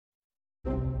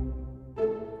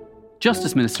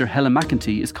Justice Minister Helen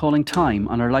McEntee is calling time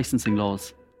on our licensing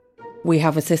laws. We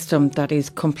have a system that is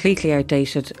completely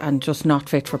outdated and just not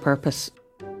fit for purpose.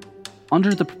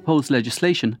 Under the proposed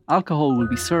legislation, alcohol will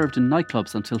be served in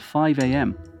nightclubs until 5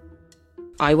 a.m.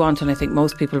 I want, and I think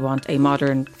most people want, a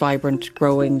modern, vibrant,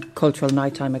 growing cultural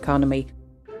nighttime economy.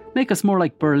 Make us more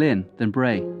like Berlin than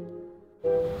Bray.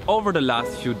 Over the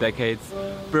last few decades,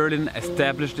 Berlin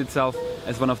established itself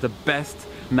as one of the best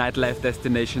nightlife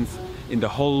destinations in the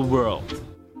whole world.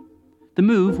 The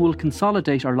move will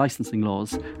consolidate our licensing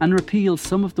laws and repeal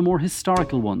some of the more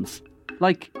historical ones,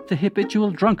 like the Habitual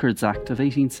Drunkards Act of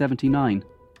 1879.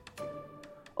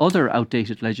 Other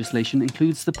outdated legislation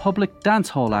includes the Public Dance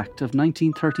Hall Act of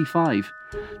 1935.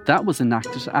 That was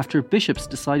enacted after bishops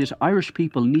decided Irish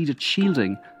people needed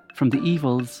shielding from the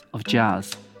evils of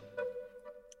jazz.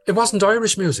 It wasn't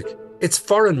Irish music, it's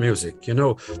foreign music, you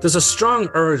know. There's a strong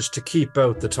urge to keep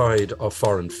out the tide of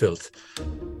foreign filth.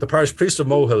 The parish priest of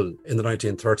Mohill in the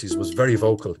 1930s was very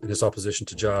vocal in his opposition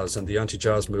to jazz, and the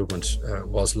anti-jazz movement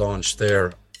was launched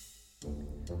there.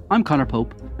 I'm Conor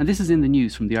Pope, and this is in the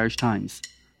news from the Irish Times.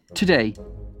 Today,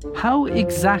 how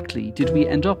exactly did we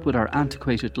end up with our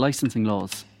antiquated licensing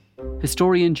laws?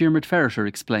 Historian Diarmuid Ferriter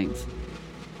explains.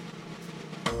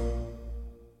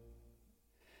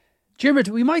 Diarmuid,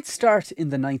 we might start in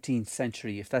the 19th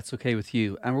century, if that's okay with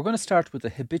you. And we're going to start with the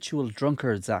Habitual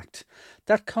Drunkards Act.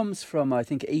 That comes from, I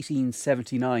think,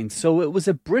 1879. So it was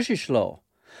a British law.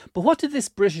 But what did this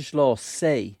British law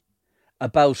say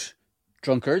about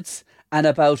drunkards and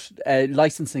about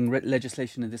licensing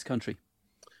legislation in this country?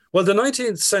 Well, the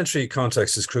 19th century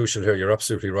context is crucial here. You're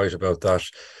absolutely right about that.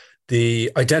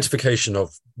 The identification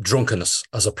of drunkenness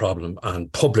as a problem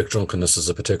and public drunkenness as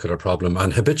a particular problem,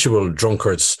 and habitual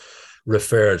drunkards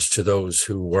referred to those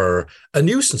who were a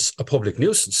nuisance, a public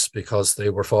nuisance, because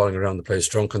they were falling around the place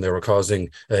drunk and they were causing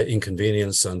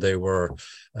inconvenience, and they were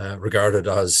regarded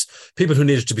as people who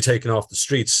needed to be taken off the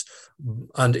streets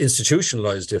and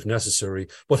institutionalized if necessary.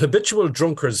 But habitual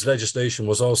drunkards legislation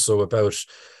was also about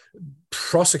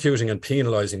prosecuting and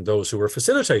penalizing those who were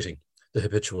facilitating the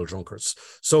habitual drunkards.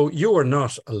 So you are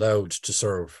not allowed to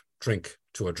serve drink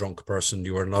to a drunk person.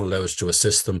 You are not allowed to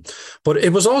assist them. But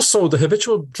it was also, the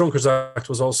Habitual Drunkards Act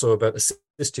was also about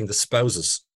assisting the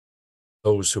spouses,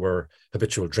 those who were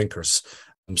habitual drinkers.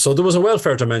 So there was a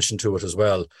welfare dimension to it as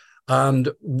well. And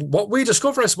what we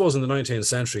discover, I suppose, in the 19th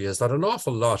century is that an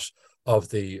awful lot of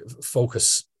the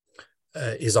focus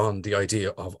is on the idea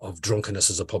of drunkenness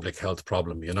as a public health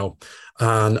problem, you know,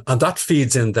 and that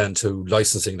feeds in then to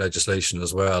licensing legislation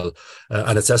as well.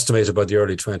 And it's estimated by the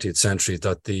early 20th century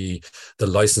that the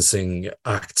licensing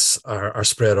acts are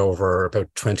spread over about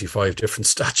 25 different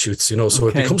statutes, you know, so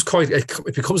okay.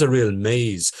 It becomes a real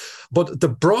maze. But the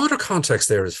broader context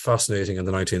there is fascinating in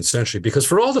the 19th century, because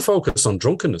for all the focus on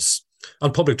drunkenness,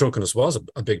 and public drunkenness was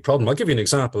a big problem. I'll give you an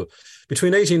example.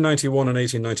 Between 1891 and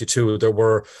 1892, there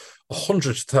were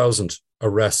 100,000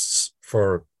 arrests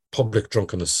for public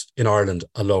drunkenness in Ireland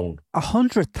alone.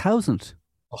 100,000?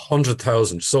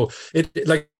 100,000. So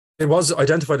it was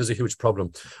identified as a huge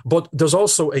problem. But there's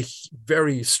also a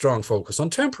very strong focus on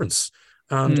temperance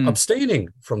and abstaining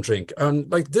from drink.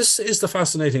 And this is the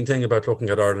fascinating thing about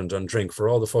looking at Ireland and drink, for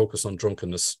all the focus on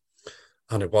drunkenness.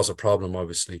 And it was a problem,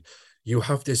 obviously. You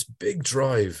have this big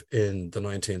drive in the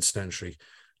 19th century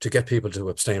to get people to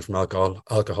abstain from alcohol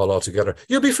altogether.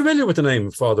 You'll be familiar with the name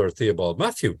Father Theobald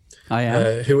Matthew. I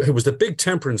am. Who was the big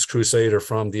temperance crusader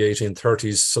from the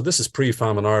 1830s. So this is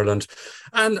pre-famine Ireland.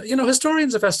 And, you know,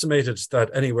 historians have estimated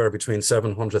that anywhere between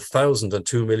 700,000 and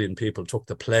 2 million people took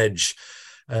the pledge,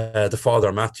 the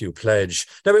Father Matthew pledge.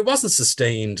 Now, it wasn't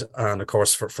sustained, and of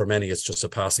course for many it's just a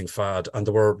passing fad, and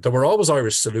there were always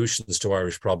Irish solutions to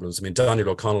Irish problems. I mean, Daniel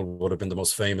O'Connell would have been the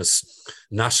most famous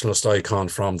nationalist icon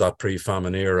from that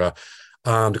pre-famine era,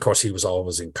 and of course he was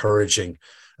always encouraging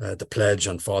the pledge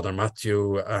on Father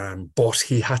Matthew, but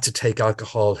he had to take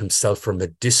alcohol himself for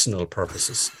medicinal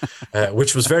purposes,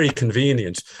 which was very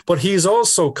convenient. But he's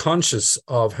also conscious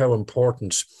of how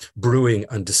important brewing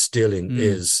and distilling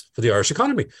is for the Irish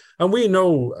economy. And we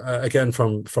know, again,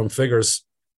 from figures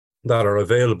that are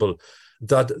available,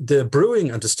 that the brewing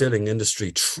and distilling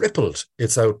industry tripled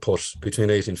its output between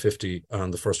 1850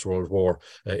 and the First World War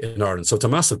in Ireland. So it's a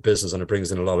massive business, and it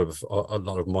brings in a lot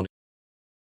of money.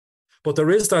 But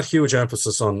there is that huge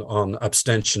emphasis on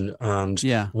abstention. And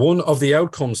one of the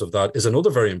outcomes of that is another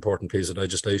very important piece of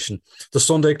legislation, the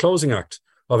Sunday Closing Act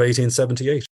of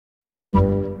 1878.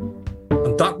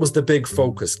 And that was the big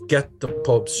focus: get the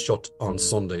pubs shut on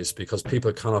Sundays, because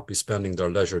people cannot be spending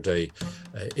their leisure day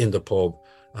in the pub.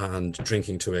 and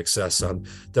drinking to excess. And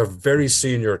they're very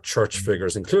senior church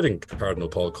figures, including Cardinal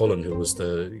Paul Cullen, who was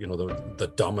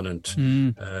the dominant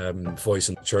voice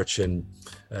in the church in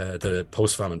the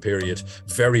post-famine period,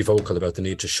 very vocal about the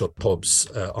need to shut pubs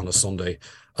on a Sunday.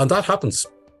 And that happens.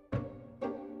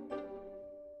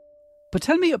 But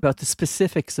tell me about the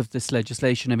specifics of this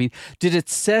legislation. I mean, did it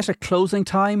set a closing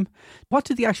time? What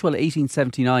did the actual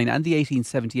 1879 and the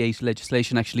 1878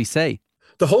 legislation actually say?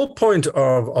 The whole point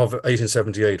of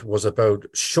 1878 was about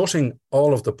shutting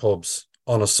all of the pubs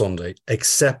on a Sunday,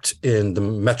 except in the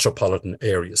metropolitan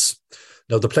areas.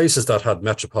 Now, the places that had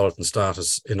metropolitan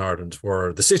status in Ireland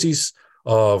were the cities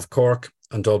of Cork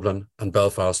and Dublin and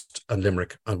Belfast and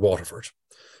Limerick and Waterford.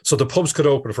 So the pubs could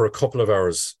open for a couple of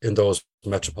hours in those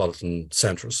metropolitan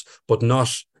centres, but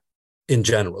not in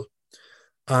general.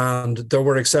 And there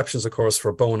were exceptions, of course,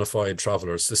 for bona fide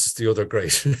travellers. This is the other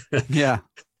great,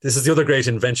 This is the other great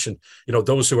invention.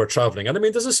 Those who are travelling, and I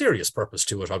mean, there's a serious purpose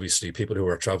to it. Obviously, people who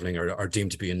are travelling are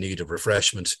deemed to be in need of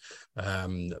refreshment.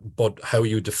 But how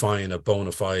you define a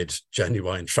bona fide,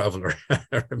 genuine traveller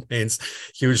remains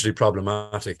hugely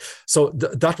problematic. So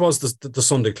that was the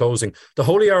Sunday closing. The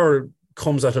Holy Hour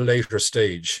comes at a later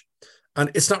stage, and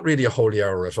it's not really a holy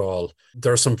hour at all.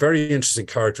 There are some very interesting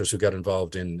characters who get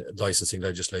involved in licensing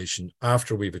legislation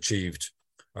after we've achieved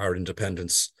our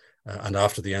independence and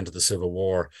after the end of the Civil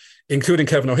War, including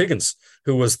Kevin O'Higgins,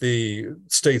 who was the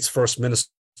state's first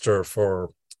minister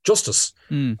for justice.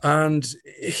 And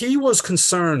he was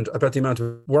concerned about the amount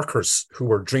of workers who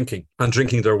were drinking and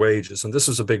drinking their wages. And this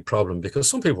was a big problem because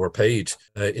some people were paid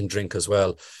in drink as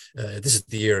well. This is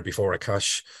the year before a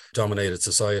cash-dominated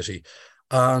society.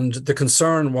 And the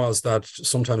concern was that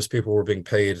sometimes people were being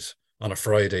paid on a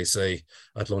Friday, say,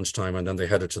 at lunchtime, and then they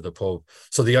headed to the pub.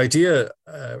 So the idea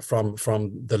from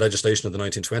the legislation of the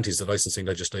 1920s, the licensing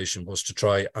legislation, was to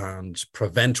try and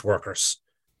prevent workers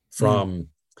from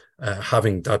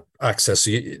having that access.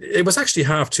 So it was actually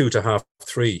 2:30 to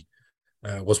 3:30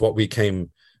 was what we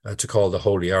came to call the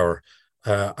Holy Hour.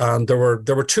 And there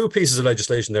were two pieces of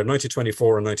legislation there,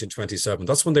 1924 and 1927.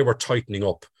 That's when they were tightening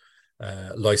up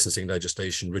licensing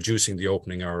legislation, reducing the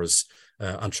opening hours,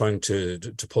 and trying to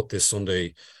put this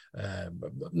Sunday,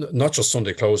 not just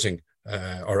Sunday closing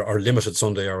or limited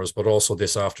Sunday hours, but also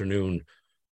this afternoon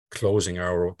closing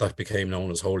hour that became known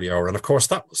as Holy Hour. And of course,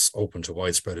 that was open to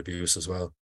widespread abuse as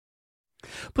well.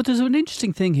 But there's an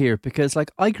interesting thing here, because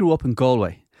I grew up in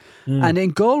Galway, and in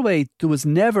Galway there was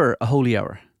never a Holy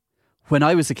Hour when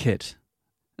I was a kid.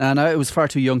 And I was far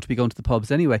too young to be going to the pubs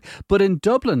anyway. But in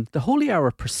Dublin, the Holy Hour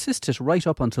persisted right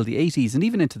up until the 80s and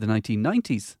even into the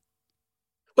 1990s.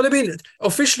 Well, I mean,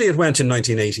 officially it went in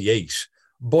 1988.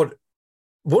 But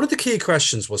one of the key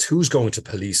questions was who's going to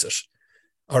police it?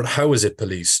 Or how is it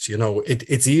policed?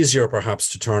 It's easier perhaps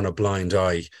to turn a blind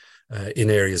eye in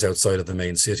areas outside of the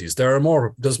main cities.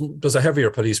 There's a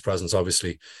heavier police presence,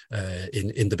 obviously,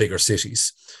 in the bigger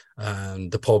cities.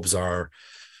 And the pubs are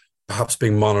perhaps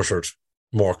being monitored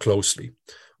more closely.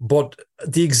 But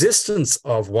the existence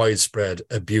of widespread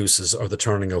abuses or the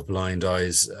turning of blind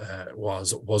eyes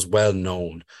was well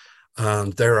known.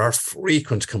 And there are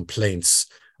frequent complaints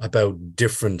about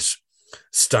different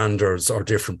standards or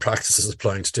different practices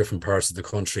applying to different parts of the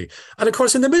country. And of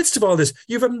course, in the midst of all this,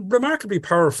 you have a remarkably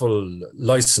powerful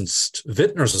licensed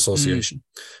vintners association.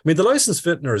 I mean, the licensed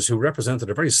vintners, who represented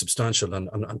a very substantial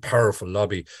and powerful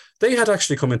lobby, they had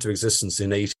actually come into existence in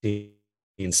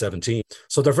 1817.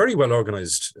 So they're very well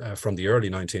organized from the early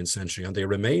 19th century, and they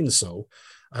remain so.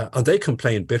 And they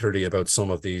complain bitterly about some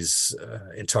of these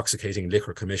intoxicating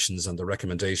liquor commissions and the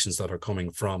recommendations that are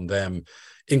coming from them,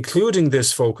 including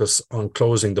this focus on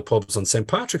closing the pubs on St.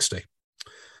 Patrick's Day.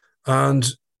 And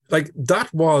that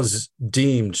was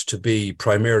deemed to be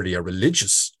primarily a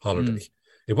religious holiday.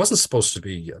 It wasn't supposed to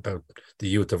be about the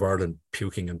youth of Ireland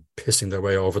puking and pissing their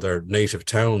way over their native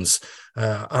towns.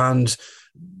 And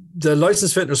the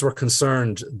licensed vintners were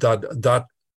concerned that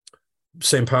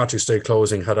St. Patrick's Day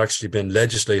closing had actually been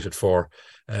legislated for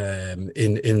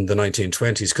in the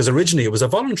 1920s, because originally it was a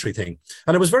voluntary thing.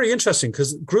 And it was very interesting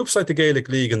because groups like the Gaelic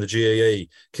League and the GAA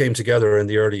came together in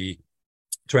the early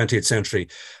 20th century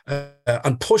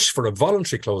and pushed for a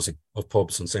voluntary closing of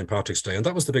pubs on St. Patrick's Day. And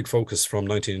that was the big focus from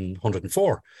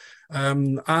 1904.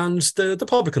 And the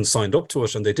publicans signed up to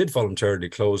it, and they did voluntarily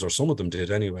close, or some of them did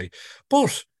anyway.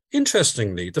 But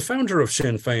interestingly, the founder of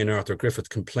Sinn Féin, Arthur Griffith,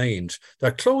 complained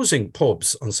that closing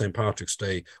pubs on St. Patrick's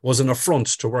Day was an affront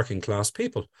to working class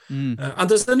people. And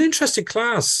there's an interesting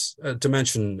class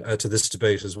dimension to this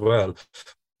debate as well.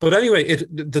 But anyway,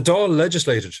 the Dáil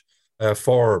legislated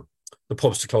for the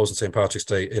pubs to close on St. Patrick's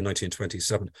Day in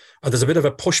 1927. And there's a bit of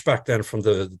a pushback then from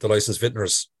the licensed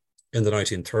vintners in the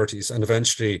 1930s. And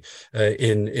eventually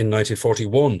in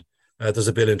 1941, there's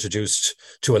a bill introduced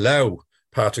to allow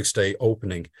Patrick's Day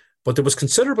opening. But there was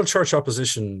considerable church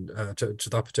opposition to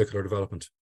that particular development.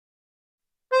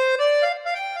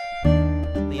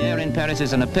 The air in Paris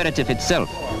is an aperitif itself.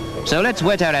 So let's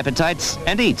whet our appetites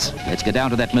and eat. Let's get down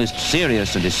to that most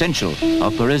serious and essential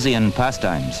of Parisian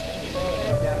pastimes.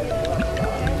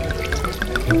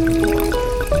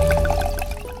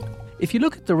 If you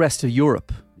look at the rest of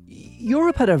Europe,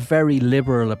 Europe had a very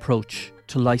liberal approach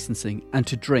to licensing and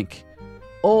to drink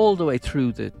all the way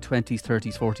through the 20s,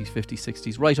 30s, 40s, 50s,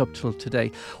 60s, right up till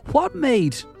today. What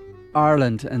made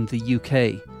Ireland and the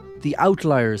UK the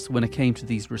outliers when it came to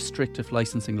these restrictive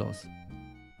licensing laws?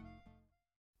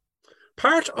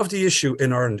 Part of the issue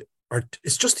in Ireland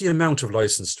is just the amount of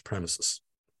licensed premises.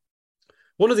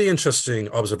 One of the interesting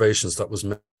observations that was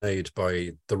made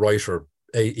by the writer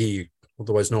A.E.,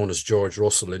 otherwise known as George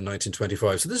Russell, in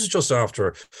 1925. So this is just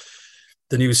after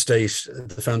the new state,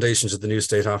 the foundations of the new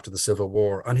state after the Civil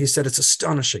War. And he said, it's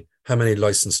astonishing how many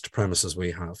licensed premises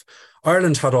we have.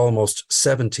 Ireland had almost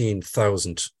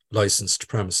 17,000 licensed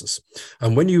premises.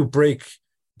 And when you break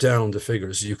down the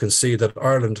figures, you can see that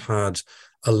Ireland had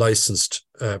a licensed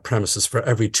premises for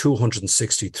every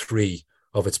 263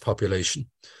 of its population,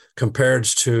 compared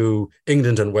to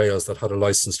England and Wales that had a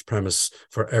licensed premise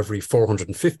for every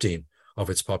 415 of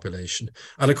its population.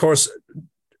 And of course,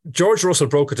 George Russell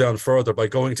broke it down further by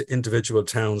going to individual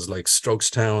towns like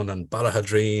Strokestown and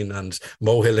Ballahadreen and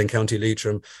Mohill in County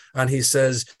Leitrim. And he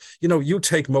says, you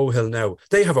take Mohill now,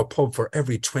 they have a pub for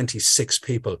every 26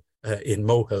 people in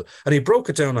Mohill. And he broke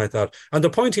it down like that. And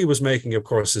the point he was making, of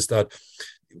course, is that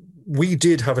we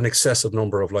did have an excessive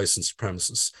number of licensed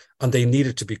premises and they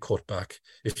needed to be cut back.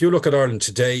 If you look at Ireland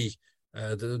today,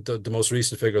 the most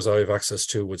recent figures I have access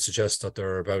to would suggest that there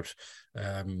are about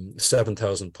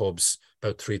 7,000 pubs,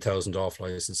 about 3,000 off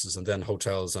licenses, and then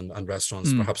hotels and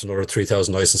restaurants, perhaps another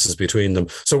 3,000 licenses between them.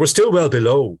 So we're still well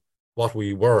below what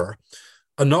we were.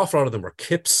 An awful lot of them were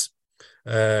KIPs.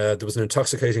 There was an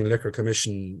Intoxicating Liquor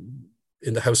Commission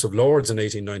in the House of Lords in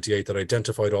 1898 that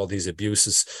identified all these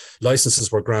abuses.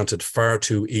 Licenses were granted far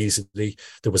too easily.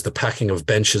 There was the packing of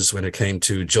benches when it came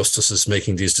to justices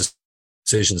making these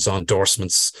decisions on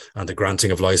endorsements and the granting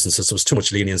of licenses. There was too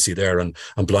much leniency there and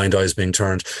blind eyes being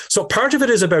turned. So part of it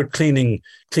is about cleaning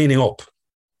up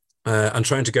and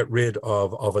trying to get rid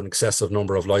of an excessive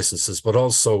number of licenses, but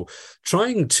also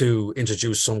trying to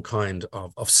introduce some kind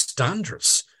of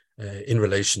standards in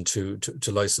relation to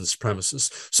licensed premises.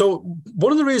 So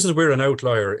one of the reasons we're an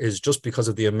outlier is just because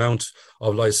of the amount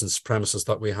of licensed premises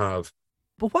that we have.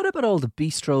 But what about all the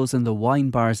bistros and the wine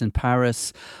bars in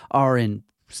Paris or in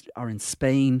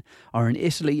Spain or in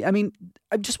Italy? I mean,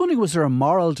 I'm just wondering, was there a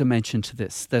moral dimension to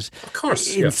this? That of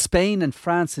course, in Spain and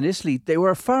France and Italy, they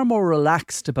were far more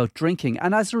relaxed about drinking.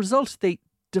 And as a result, they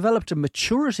developed a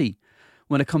maturity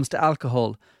when it comes to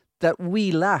alcohol that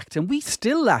we lacked, and we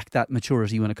still lack that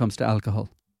maturity when it comes to alcohol.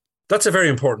 That's a very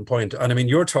important point. And I mean,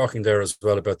 you're talking there as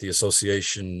well about the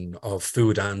association of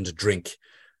food and drink.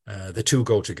 The two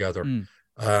go together.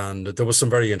 And there was some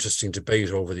very interesting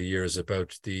debate over the years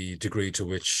about the degree to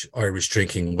which Irish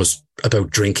drinking was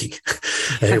about drinking.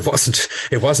 It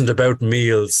wasn't about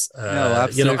meals. No,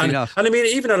 absolutely not. And I mean,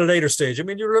 even at a later stage, I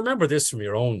mean, you remember this from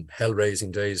your own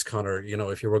hell-raising days, Conor.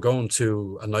 If you were going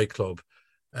to a nightclub,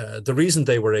 the reason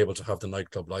they were able to have the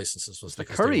nightclub licenses was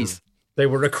because curries. They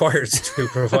were required to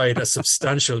provide a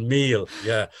substantial meal.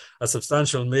 Yeah, a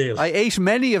substantial meal. I ate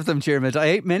many of them, Diarmuid. I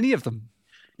ate many of them.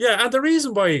 Yeah, and the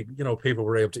reason why, people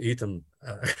were able to eat them,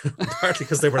 partly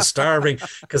because they were starving,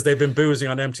 because they've been boozing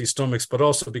on empty stomachs, but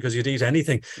also because you'd eat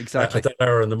anything exactly at that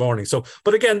hour in the morning. So,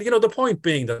 but again, the point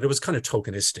being that it was kind of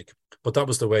tokenistic, but that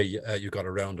was the way you got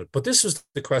around it. But this was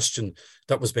the question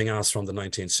that was being asked from the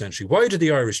 19th century. Why do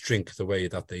the Irish drink the way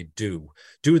that they do?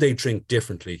 Do they drink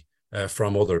differently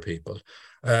from other people?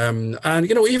 And,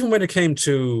 even when it came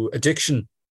to addiction,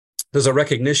 there's a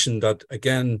recognition that,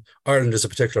 again, Ireland is a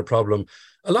particular problem.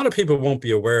 A lot of people won't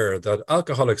be aware that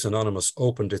Alcoholics Anonymous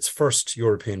opened its first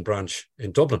European branch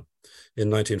in Dublin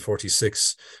in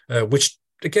 1946, which,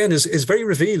 again, is very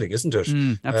revealing, isn't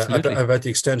it? Absolutely. About the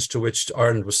extent to which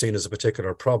Ireland was seen as a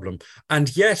particular problem.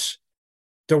 And yet,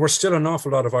 there were still an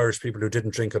awful lot of Irish people who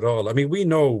didn't drink at all. I mean, we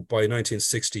know by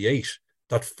 1968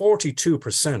 that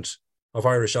 42% of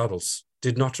Irish adults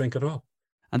did not drink at all.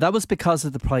 And that was because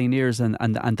of the pioneers and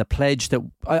the pledge that,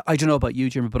 I don't know about you,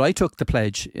 Jim, but I took the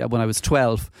pledge when I was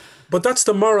 12. But that's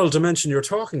the moral dimension you're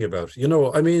talking about.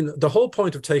 I mean, the whole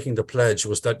point of taking the pledge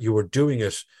was that you were doing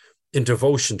it in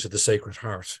devotion to the Sacred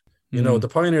Heart. You know, the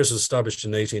Pioneers was established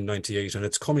in 1898, and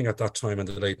it's coming at that time in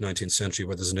the late 19th century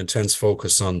where there's an intense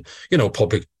focus on, you know,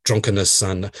 public drunkenness,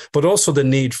 but also the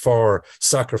need for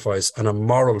sacrifice and a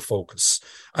moral focus.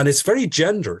 And it's very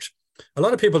gendered. A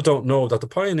lot of people don't know that the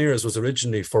Pioneers was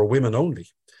originally for women only.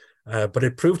 But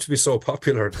it proved to be so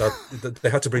popular that they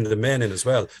had to bring the men in as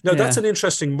well. Now, that's an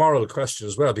interesting moral question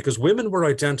as well, because women were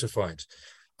identified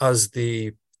as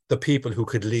the people who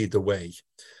could lead the way.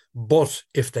 But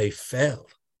if they fell,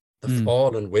 the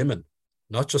fallen women,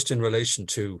 not just in relation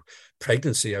to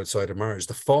pregnancy outside of marriage,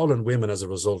 the fallen women as a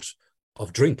result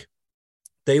of drink,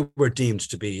 they were deemed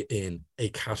to be in a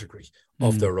category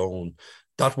of their own.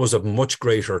 That was a much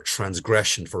greater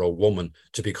transgression for a woman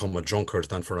to become a drunkard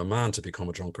than for a man to become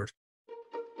a drunkard.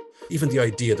 Even the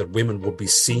idea that women would be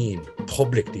seen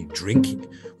publicly drinking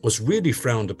was really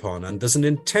frowned upon. And there's an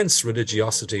intense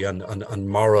religiosity and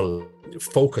moral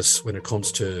focus when it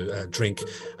comes to drink.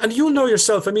 And you'll know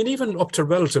yourself, I mean, even up to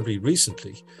relatively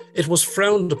recently, it was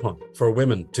frowned upon for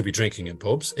women to be drinking in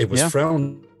pubs. It was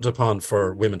frowned upon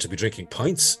for women to be drinking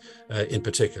pints in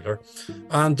particular.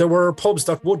 And there were pubs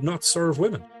that would not serve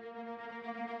women.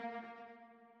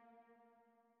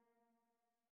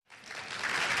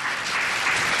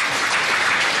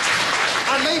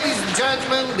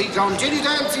 Gentlemen, we continue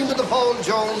dancing to the Paul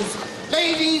Jones.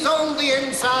 Ladies on the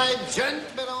inside,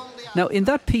 gentlemen on the outside. Now, in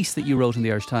that piece that you wrote in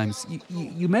the Irish Times,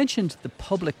 you mentioned the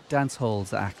Public Dance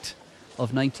Halls Act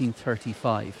of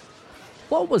 1935.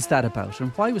 What was that about,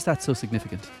 and why was that so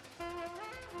significant?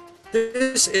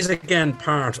 This is again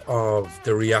part of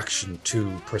the reaction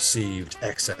to perceived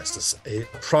excesses, a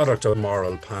product of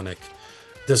moral panic.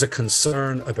 There's a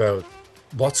concern about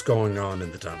what's going on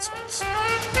in the dance halls.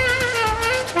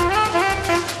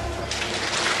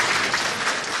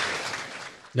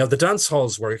 Now, the dance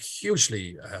halls were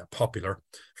hugely popular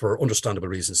for understandable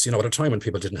reasons, you know, at a time when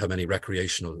people didn't have any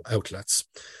recreational outlets.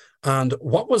 And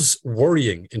what was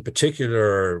worrying, in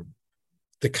particular,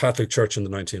 the Catholic Church in the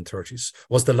 1930s,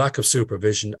 was the lack of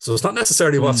supervision. So it's not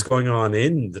necessarily what's going on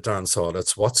in the dance hall,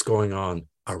 it's what's going on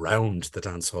around the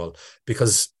dance hall,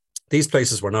 because these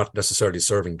places were not necessarily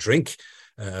serving drink,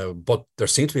 but there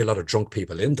seemed to be a lot of drunk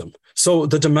people in them. So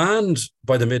the demand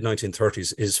by the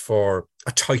mid-1930s is for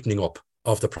a tightening up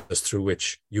of the process through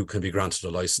which you can be granted a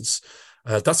license.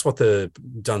 That's what the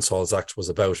Dance Halls Act was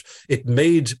about. It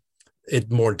made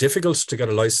it more difficult to get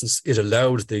a license. It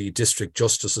allowed the district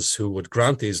justices who would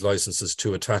grant these licenses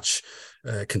to attach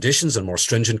conditions and more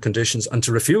stringent conditions, and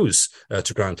to refuse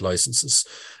to grant licenses.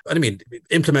 And I mean,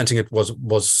 implementing it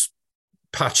was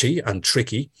patchy and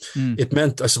tricky. It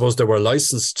meant, I suppose, there were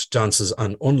licensed dances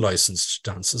and unlicensed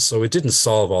dances, so it didn't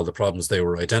solve all the problems they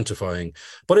were identifying.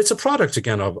 But it's a product,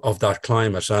 again, of that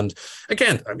climate. And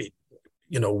again, I mean,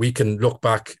 you know, we can look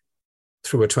back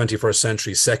through a 21st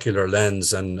century secular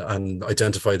lens and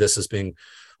identify this as being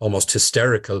almost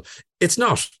hysterical. It's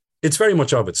not. It's very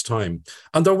much of its time.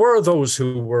 And there were those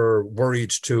who were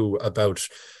worried too about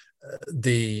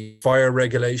the fire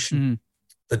regulation,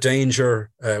 the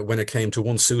danger when it came to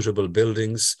unsuitable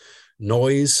buildings,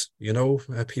 noise, you know,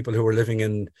 people who were living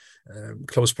in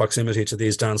close proximity to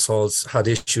these dance halls had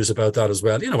issues about that as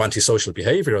well. You know, antisocial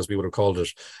behaviour, as we would have called it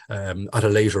at a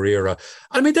later era.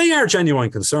 I mean, they are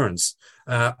genuine concerns.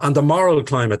 And the moral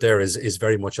climate there is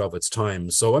very much of its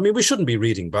time. So, I mean, we shouldn't be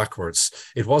reading backwards.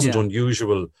 It wasn't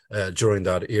unusual during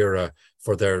that era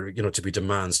for there, you know, to be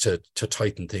demands to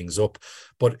tighten things up.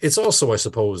 But it's also, I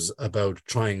suppose, about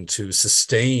trying to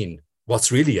sustain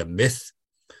what's really a myth.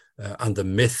 And the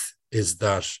myth is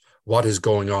that what is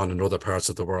going on in other parts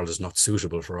of the world is not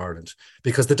suitable for Ireland.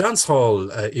 Because the dance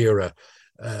hall era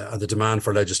and the demand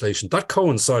for legislation, that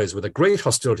coincides with a great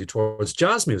hostility towards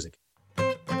jazz music.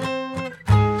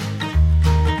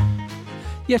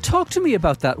 Yeah, talk to me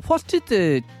about that. What did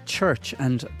the church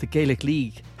and the Gaelic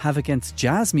League have against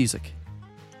jazz music?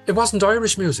 It wasn't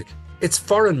Irish music. It's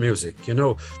foreign music, you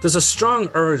know. There's a strong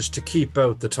urge to keep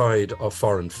out the tide of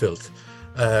foreign filth.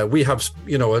 We have,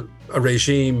 you know, a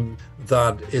regime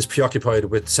that is preoccupied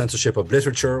with censorship of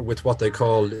literature, with what they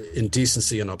call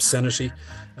indecency and obscenity.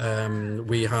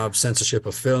 We have censorship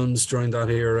of films during that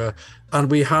era.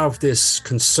 And we have this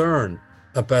concern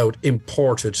about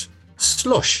imported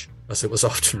slush, as it was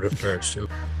often referred to.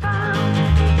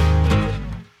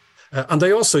 And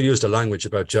they also used a language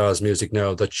about jazz music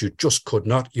now that you just could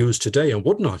not use today and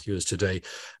would not use today.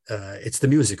 It's the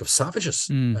music of savages,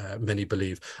 many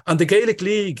believe. And the Gaelic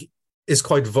League is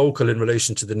quite vocal in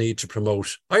relation to the need to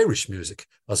promote Irish music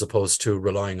as opposed to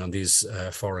relying on these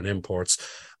foreign imports.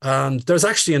 And there's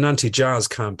actually an anti-jazz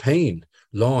campaign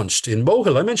launched in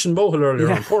Mohill. I mentioned Mohill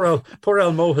earlier on. Poor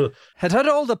Al Mohill. Had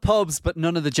all the pubs, but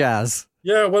none of the jazz.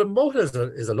 Yeah, well,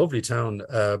 Mohill is a lovely town,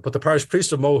 but the parish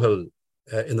priest of Mohill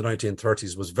in the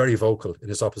 1930s was very vocal in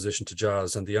his opposition to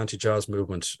jazz, and the anti-jazz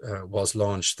movement was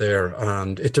launched there,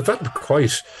 and it developed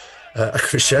quite a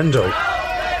crescendo.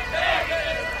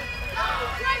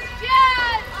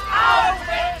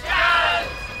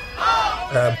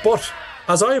 But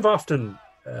as I've often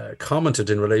commented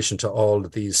in relation to all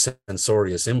of these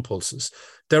censorious impulses,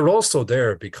 they're also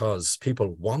there because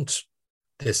people want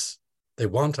this. They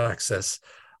want access.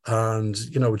 And,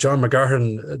 you know, John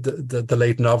McGahern, the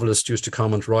late novelist, used to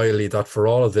comment royally that for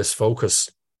all of this focus,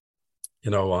 you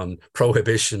know, on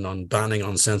prohibition, on banning,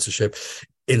 on censorship,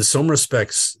 in some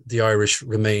respects, the Irish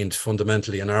remained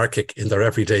fundamentally anarchic in their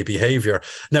everyday behaviour.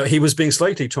 Now, he was being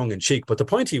slightly tongue-in-cheek, but the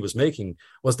point he was making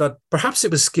was that perhaps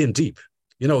it was skin deep.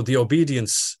 You know, the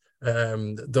obedience,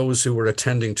 those who were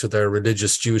attending to their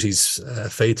religious duties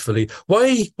faithfully.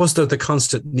 Why was there the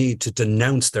constant need to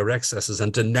denounce their excesses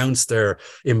and denounce their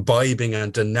imbibing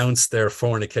and denounce their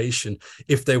fornication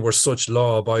if they were such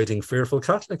law-abiding, fearful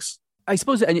Catholics? I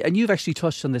suppose, and you've actually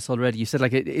touched on this already. You said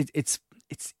like it's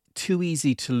too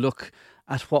easy to look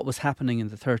at what was happening in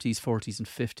the 30s, 40s and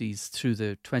 50s through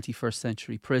the 21st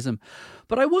century prism.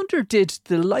 But I wonder, did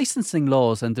the licensing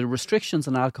laws and the restrictions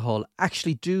on alcohol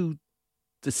actually do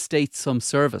the state some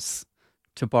service,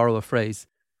 to borrow a phrase?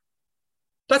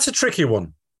 That's a tricky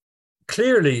one.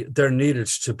 Clearly, there needed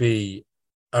to be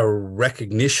a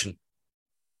recognition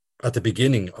at the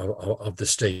beginning of the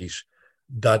state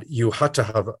that you had to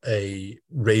have a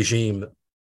regime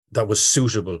that was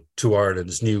suitable to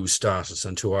Ireland's new status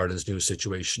and to Ireland's new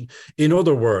situation. In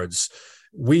other words,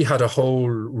 we had a whole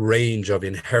range of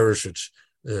inherited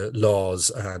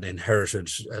laws and inherited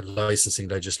licensing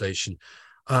legislation,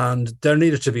 and there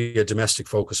needed to be a domestic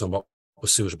focus on what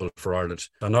was suitable for Ireland.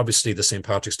 And obviously the St.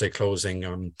 Patrick's Day closing,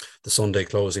 the Sunday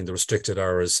closing, the restricted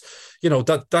hours, you know,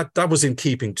 that was in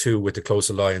keeping too with the close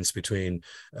alliance between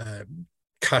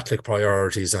Catholic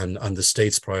priorities and the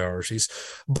state's priorities.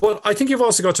 But I think you've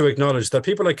also got to acknowledge that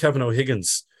people like Kevin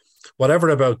O'Higgins, whatever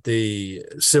about the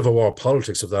Civil War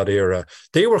politics of that era,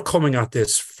 they were coming at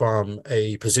this from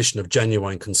a position of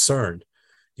genuine concern.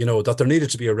 You know, that there needed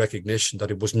to be a recognition that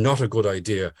it was not a good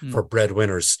idea for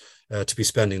breadwinners to be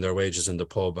spending their wages in the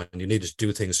pub, and you needed to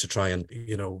do things to try and,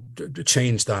 you know,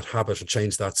 change that habit or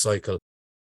change that cycle.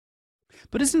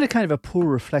 But isn't it kind of a poor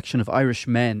reflection of Irish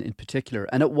men in particular,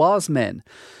 and it was men,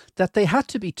 that they had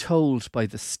to be told by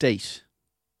the state,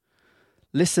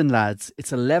 listen lads,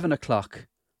 it's 11 o'clock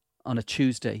on a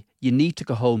Tuesday, you need to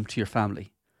go home to your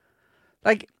family.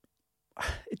 Like,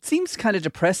 it seems kind of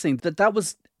depressing that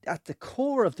was at the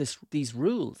core of these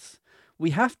rules.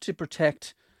 We have to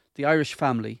protect the Irish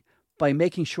family by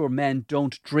making sure men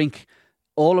don't drink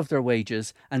all of their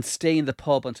wages and stay in the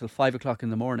pub until 5 o'clock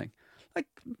in the morning. Like,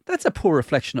 that's a poor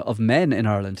reflection of men in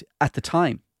Ireland at the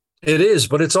time. It is,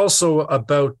 but it's also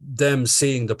about them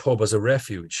seeing the pub as a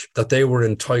refuge, that they were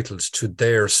entitled to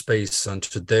their space and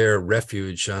to their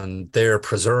refuge and their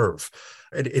preserve.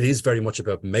 It is very much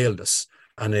about maleness,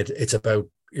 and it's about,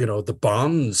 you know, the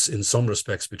bonds in some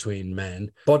respects between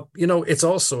men. But, you know, it's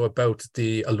also about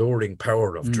the alluring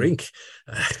power of drink.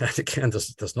 And again,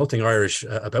 there's nothing Irish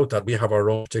about that. We have our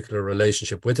own particular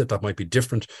relationship with it that might be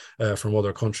different from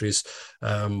other countries.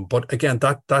 But again,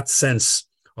 that sense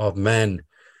of men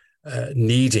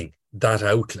needing that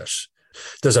outlet.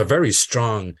 There's a very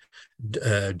strong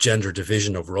gender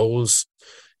division of roles.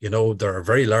 You know, there are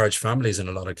very large families in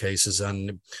a lot of cases,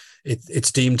 and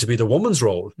it's deemed to be the woman's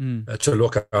role to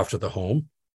look after the home.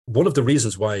 One of the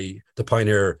reasons why the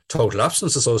Pioneer Total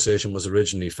Abstinence Association was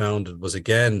originally founded was,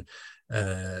 again,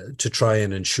 to try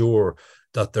and ensure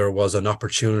that there was an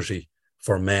opportunity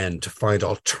for men to find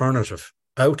alternative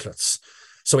outlets.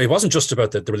 So it wasn't just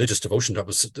about the religious devotion that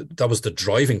was the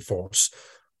driving force,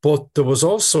 but there was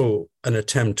also an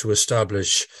attempt to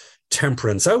establish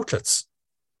temperance outlets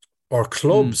or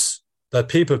clubs that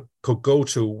people could go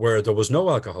to where there was no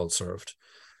alcohol served.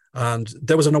 And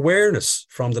there was an awareness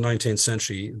from the 19th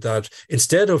century that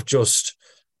instead of just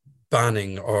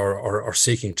banning or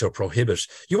seeking to prohibit,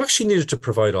 you actually needed to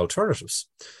provide alternatives.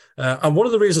 And one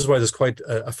of the reasons why there's quite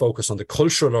a focus on the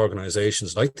cultural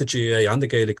organisations like the GAA and the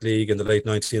Gaelic League in the late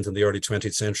 19th and the early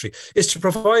 20th century is to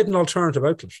provide an alternative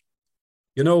outlet,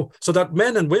 you know, so that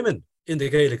men and women in the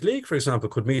Gaelic League, for example,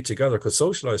 could meet together, could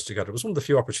socialise together. It was one of the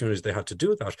few opportunities they had to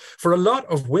do that. For a lot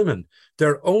of women,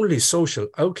 their only social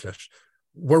outlet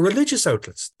were religious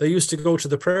outlets. They used to go to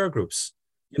the prayer groups.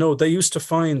 You know, they used to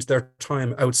find their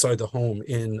time outside the home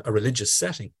in a religious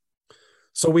setting.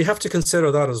 So we have to consider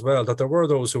that as well, that there were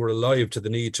those who were alive to the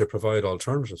need to provide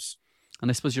alternatives. And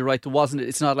I suppose you're right,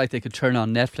 it's not like they could turn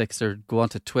on Netflix or go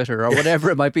onto Twitter or whatever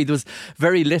it might be. There was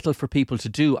very little for people to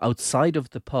do outside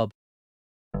of the pub.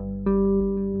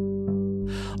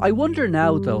 I wonder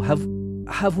now, though,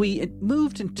 have we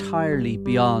moved entirely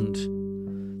beyond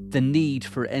the need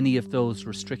for any of those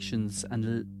restrictions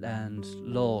and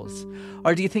laws?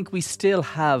 Or do you think we still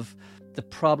have the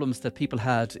problems that people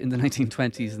had in the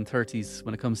 1920s and 30s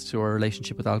when it comes to our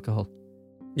relationship with alcohol?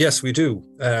 Yes, we do.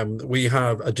 We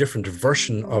have a different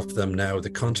version of them now. The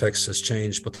context has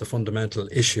changed, but the fundamental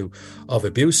issue of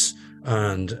abuse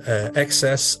and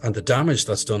excess and the damage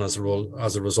that's done as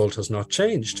a result has not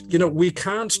changed. You know, we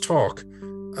can't talk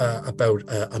about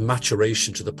a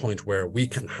maturation to the point where we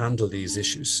can handle these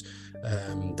issues.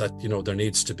 That, you know, there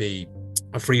needs to be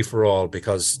a free-for-all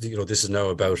because, you know, this is now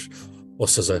about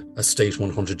us as a state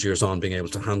 100 years on being able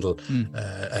to handle.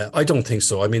 I don't think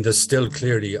so. I mean, there's still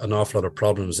clearly an awful lot of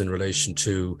problems in relation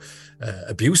to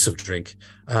abuse of drink.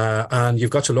 And you've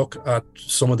got to look at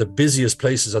some of the busiest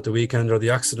places at the weekend are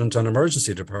the accident and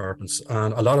emergency departments.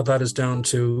 And a lot of that is down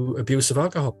to abuse of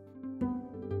alcohol.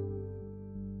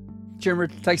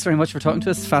 Diarmuid, thanks very much for talking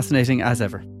to us. Fascinating as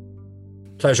ever.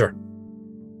 Pleasure.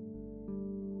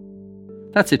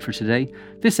 That's it for today.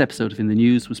 This episode of In the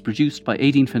News was produced by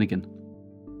Aideen Finnegan.